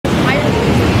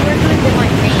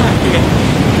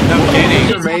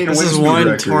kidding. This is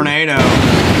one tornado.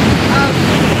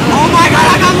 Oh my god,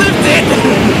 I got lifted!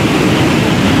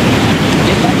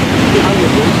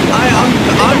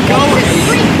 I'm going.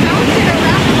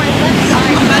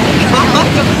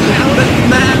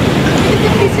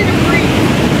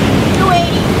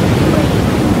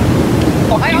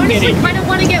 I honestly kind of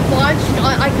want to get launched.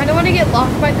 I kind of want to get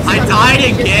locked by the sun. I died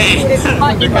again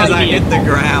because I hit the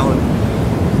ground.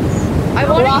 I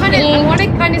want to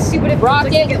kind of see what it feels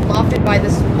like to get lofted by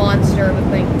this monster of a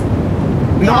thing.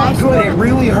 Not good. It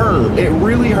really hurt. It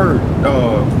really hurt.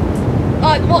 Well,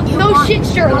 no shit,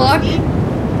 Sherlock.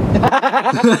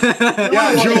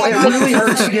 Yeah, Joe, it really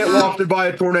hurts to get lofted by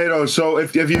a tornado. So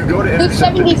if you go to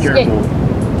intercept, be careful.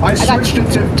 I switched to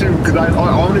tip 2 because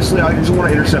honestly I just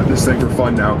want to intercept this thing for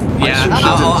fun now. Yeah,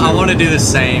 I want to do the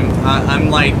same.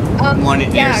 I'm like wanting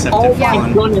to intercept it for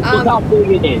fun. Look how big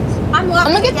it is. I'm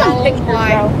gonna get some pictures,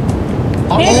 bro.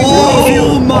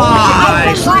 Oh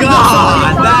my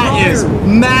god, that is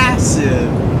massive.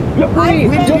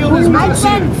 Windfield is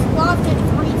massive.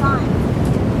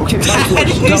 Okay, that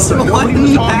is one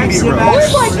massive. Oh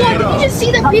my god, did you just see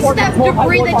the piece of that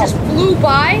debris that just flew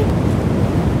by?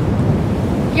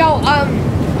 Yo,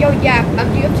 yeah, do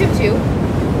you have tip 2?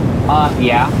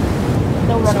 Yeah.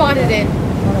 Spawn it in.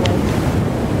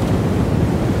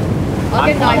 I'll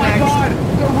get 9 max. God,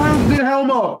 the roof did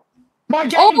Helmo. My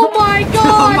God. Oh my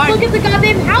god, look at the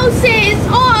goddamn houses!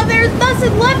 Oh, there's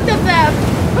nothing left of them!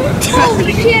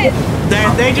 Holy shit!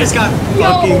 They just got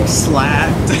fucking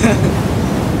slapped.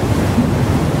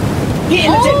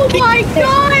 Oh my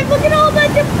god, look at all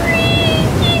that debris!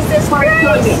 Jesus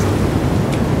Christ!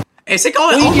 Is it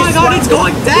going? Oh my god, it's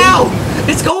going down!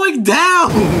 It's going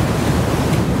down!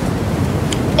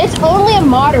 It's only a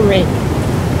moderate.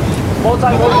 Oh,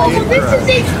 this is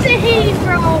insane,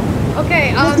 bro!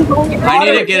 Okay, I need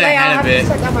to get ahead of it.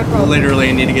 Literally,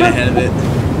 I need to get ahead of it.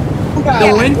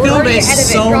 The wind field is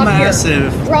so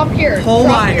massive. Drop here. Oh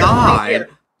my god.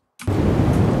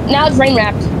 Now it's rain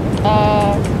wrapped.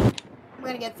 I'm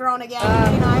gonna get thrown again.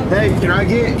 Hey, can I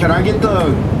get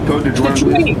the code to join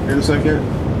please, in a second?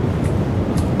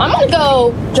 I'm gonna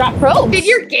go drop probes. Did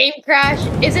your game crash?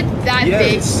 Is it that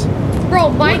big? Bro,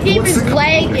 my game is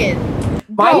lagging.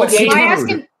 Bro, my ass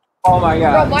can. Oh my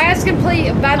god. Bro, my ass can play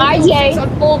Battlefield on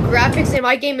full graphics and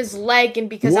my game is lagging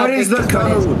because what is the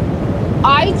code?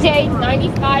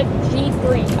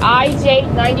 IJ95G3.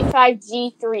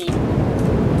 IJ95G3.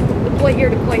 Deploy here,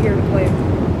 deploy here, deploy here.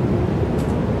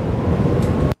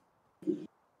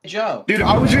 Joe. Dude,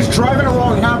 I was just driving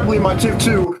along happily in my tip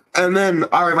 2, and then,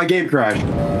 alright, my game crashed.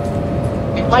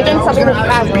 My game's something like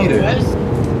that. Hey,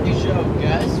 Joe,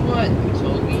 guess what you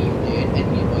told me you did,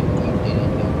 and you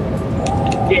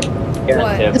didn't do?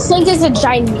 What? This thing is a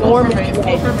ginormous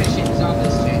What permissions on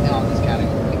this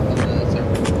category, on the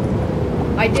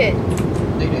server? I did.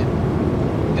 They did.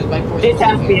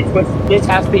 This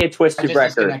has to be a twisted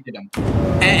record.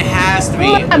 It has to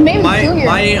be.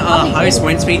 My highest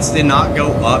wind speeds did not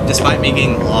go up despite me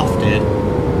getting lofted.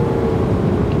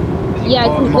 Yeah,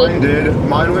 mine did.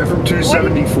 Mine went from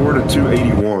 274 to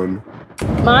 281.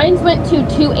 Mine went to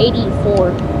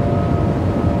 284.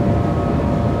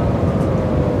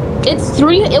 It's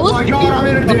 3. It was. Oh my god, I'm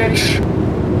in a ditch.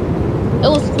 It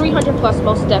was 300 plus,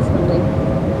 most definitely.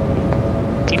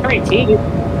 Guaranteed.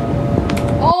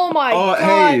 Oh my god.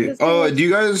 Hey, do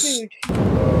you guys?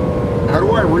 How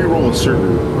do I re-roll a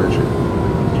server?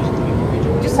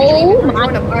 Just like you're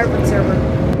on a pirate server.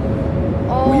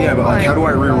 Oh well, yeah, but like, how do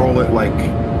I re-roll it like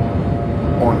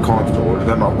on console? Or is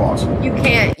that not possible? You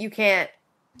can't. You can't.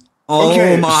 Oh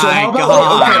okay, my so how about,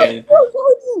 god. Okay.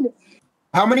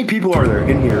 How many people are there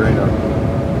in here right now?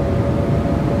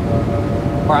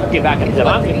 Alright, I'll get back into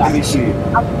Let me see.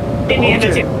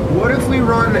 Okay, what if we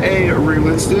run a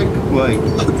realistic, like,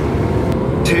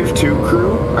 TIV 2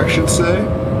 crew, I should say?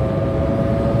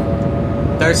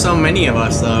 There's so many of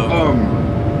us, though.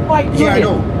 Yeah, I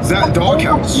know. That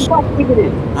doghouse.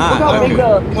 Okay.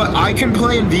 But I can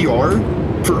play in VR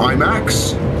for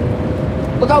IMAX.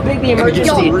 Look how big the emergency is.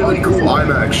 It's a really cool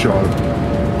IMAX shot.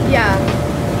 Yeah.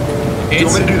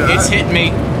 It's hit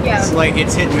me. Yeah. It's like,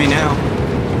 it's hitting me now.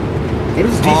 What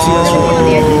is DTS?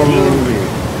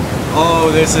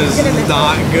 Oh, this is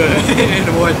not good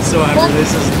whatsoever.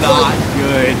 This is not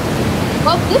good.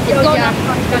 Well, this is going up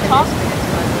the top.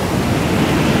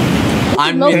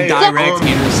 I'm in direct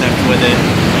intercept with it.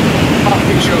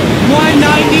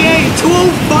 198,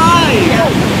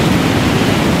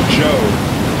 205! Joe.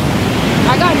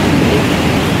 I got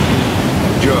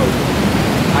 280. Joe.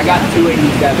 I got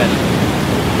 287.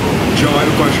 Joe, I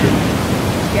have a question.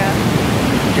 Yeah.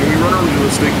 Can we run a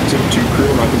realistic Tip 2 crew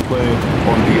and I can play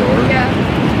on VR?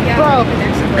 Yeah. Bro.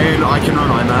 And I can run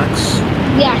IMAX?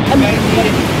 Yeah, I mean,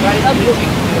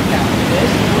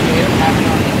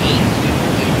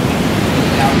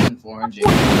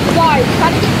 guys, try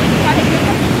to get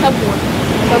subboard.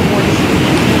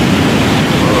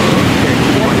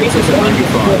 This is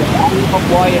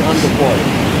undeploy and undeploy.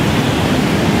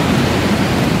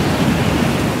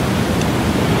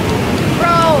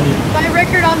 Bro, my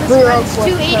record on this run is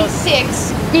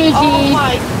 286. GG. Oh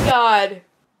my god.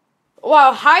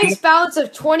 Wow, highest balance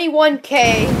of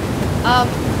 21k.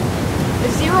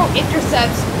 0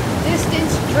 intercepts,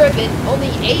 distance driven, only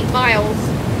 8 miles.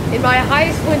 And my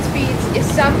highest wind speeds is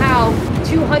somehow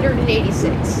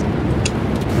 286.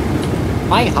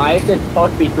 My highest is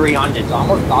supposed to be 300, so I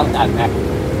almost got that back.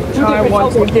 I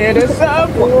want to get a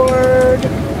subboard. I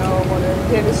want to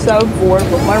get a subboard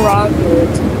for my rocket.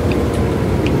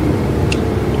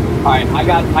 Alright, I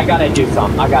gotta do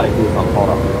something. Hold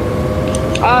on.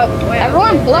 Wait,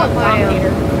 everyone blow up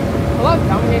Dominator. Blow up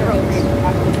Dominator.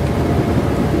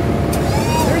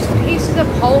 There's pieces of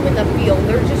home in the field.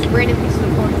 They're just random pieces of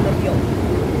home in the field.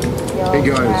 Hey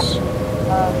guys.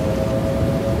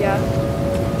 Yeah.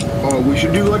 We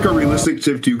should do like a realistic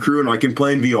Tip 2 crew and I can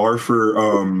play in VR for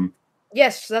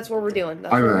Yes, that's what we're doing.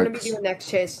 That's what we're gonna be doing next,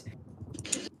 Chase.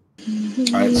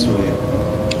 Alright, sweet.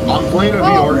 I'm playing a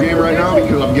VR game right now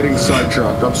because I'm getting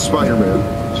sidetracked. I'm Spider-Man.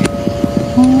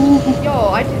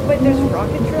 Yo, wait, there's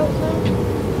rocket trails now?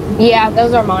 Yeah,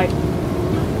 those are mine.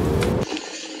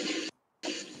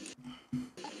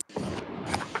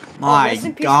 My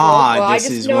god, this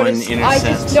is one intercept. I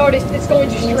just noticed it's going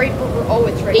straight for... Oh,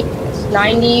 it's right.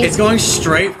 90. It's going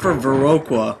straight for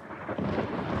Viroqua.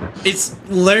 It's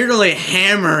literally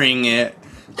hammering it.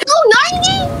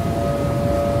 290?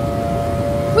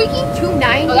 Freaking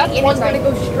 290 Oh, that's and it's gonna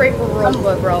go straight for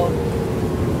Viroqua, bro.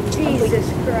 Jesus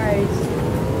Christ.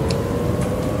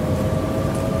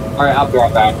 Alright, I'll be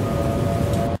right back.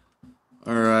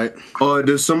 Alright.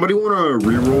 Does somebody want to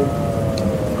reroll?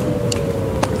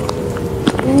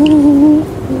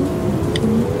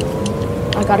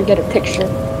 I gotta get a picture.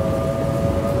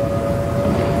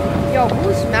 Yo,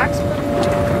 who's Max?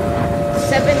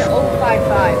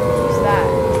 7055. Who's that?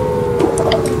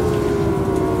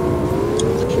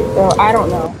 I don't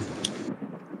know.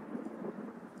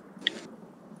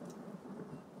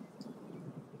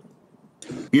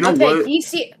 You know what?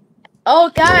 DC. Oh,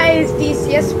 guys,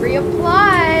 DCS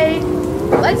reapplied.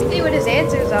 Let's see what his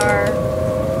answers are.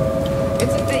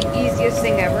 It's the easiest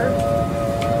thing ever.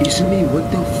 Isn't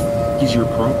what the f is your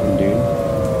problem, dude?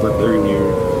 Like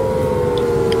earlier.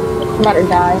 I'm about to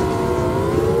die.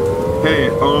 Hey,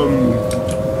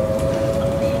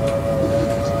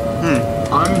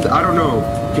 I don't know.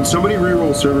 Can somebody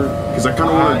reroll server? Because I kind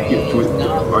of want to get to it.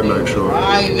 I'm not sure.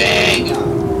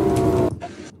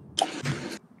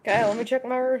 Okay, let me check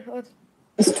my...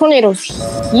 This tornado's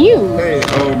huge. Hey,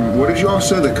 what did you all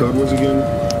say the code was again?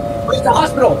 Where's the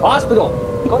hospital? Hospital!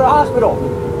 Go to hospital!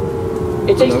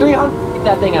 It takes 300 to get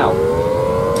that thing out.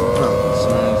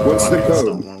 What's the code?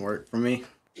 Don't want to work for me.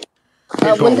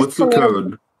 Hey, Paul, what's the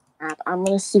code? I'm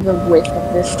gonna see the width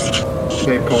of this.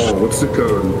 Hey, Paul, what's the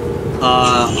code?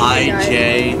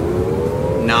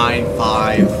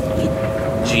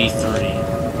 IJ95G3.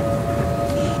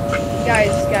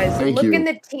 Guys, Thank look you. in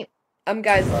the team.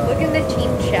 Guys, look in the team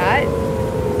chat.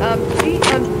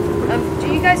 Do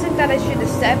you guys think that I should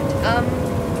accept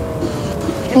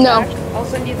him No. back? I'll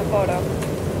send you the photo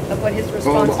of what his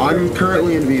response. I'm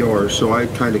currently in VR, so I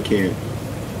kind of can't.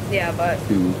 Yeah, but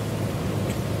Do.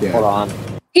 Yeah. Hold on.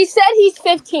 He said he's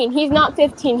 15. He's not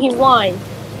 15. He's lying.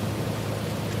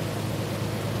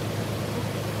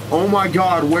 Oh my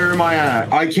God, where am I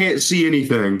at? I can't see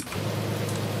anything.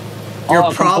 You're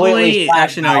Oh, probably completely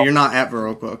actually no, flat you're not at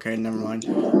Viroqua. Okay, never mind.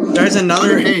 There's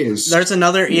another Haze. there's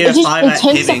another It EF-5 just at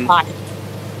Hibbing. intensified.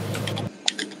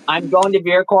 I'm going to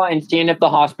Viroqua and seeing if the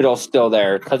hospital's still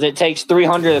there, because it takes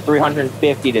 300 to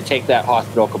 350 to take that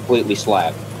hospital completely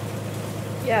slab.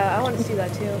 yeah, I want to see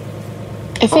that too.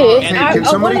 If it is, Hey, can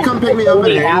somebody come pick me up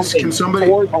at Haze? Can somebody?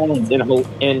 4 times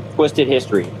in Twisted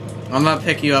History. I'm gonna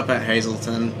pick you up at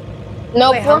Hazleton.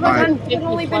 no, Wait, how long 450 has it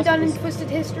only been done in plus. Twisted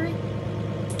History?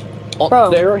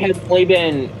 Bro. There has only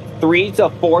been 3 to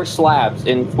 4 slabs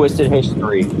in Twisted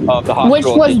History of the Which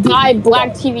hospital. was by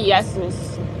Black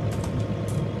TVS's.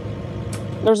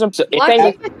 There's a. So, if Black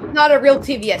any- TVS is not a real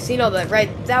TVS, you know that, right?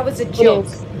 That was a joke.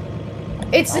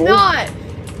 It's not.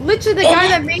 Literally, the guy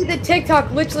that made the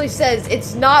TikTok literally says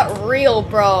it's not real,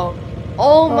 bro.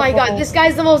 Oh my god, this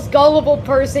guy's the most gullible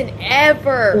person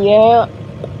ever. Yeah.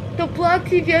 The Black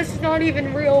TVS is not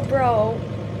even real, bro.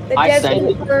 The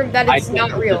devs confirmed that it's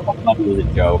not real. It was a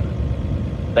joke.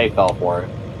 They fell for it.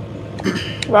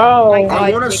 Bro.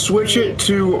 I want to switch it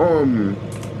to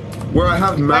where I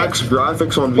have max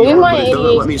graphics on Leave VR, my but it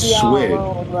doesn't let me ADHD switch.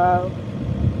 alone, bro.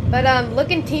 But look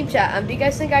in team chat. Do you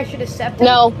guys think I should accept him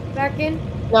No. back in?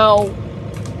 No.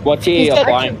 What's he He's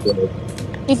applying for?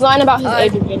 He's lying about his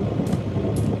age again.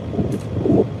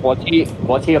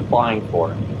 What's he applying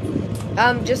for?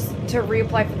 Just to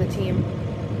reapply for the team.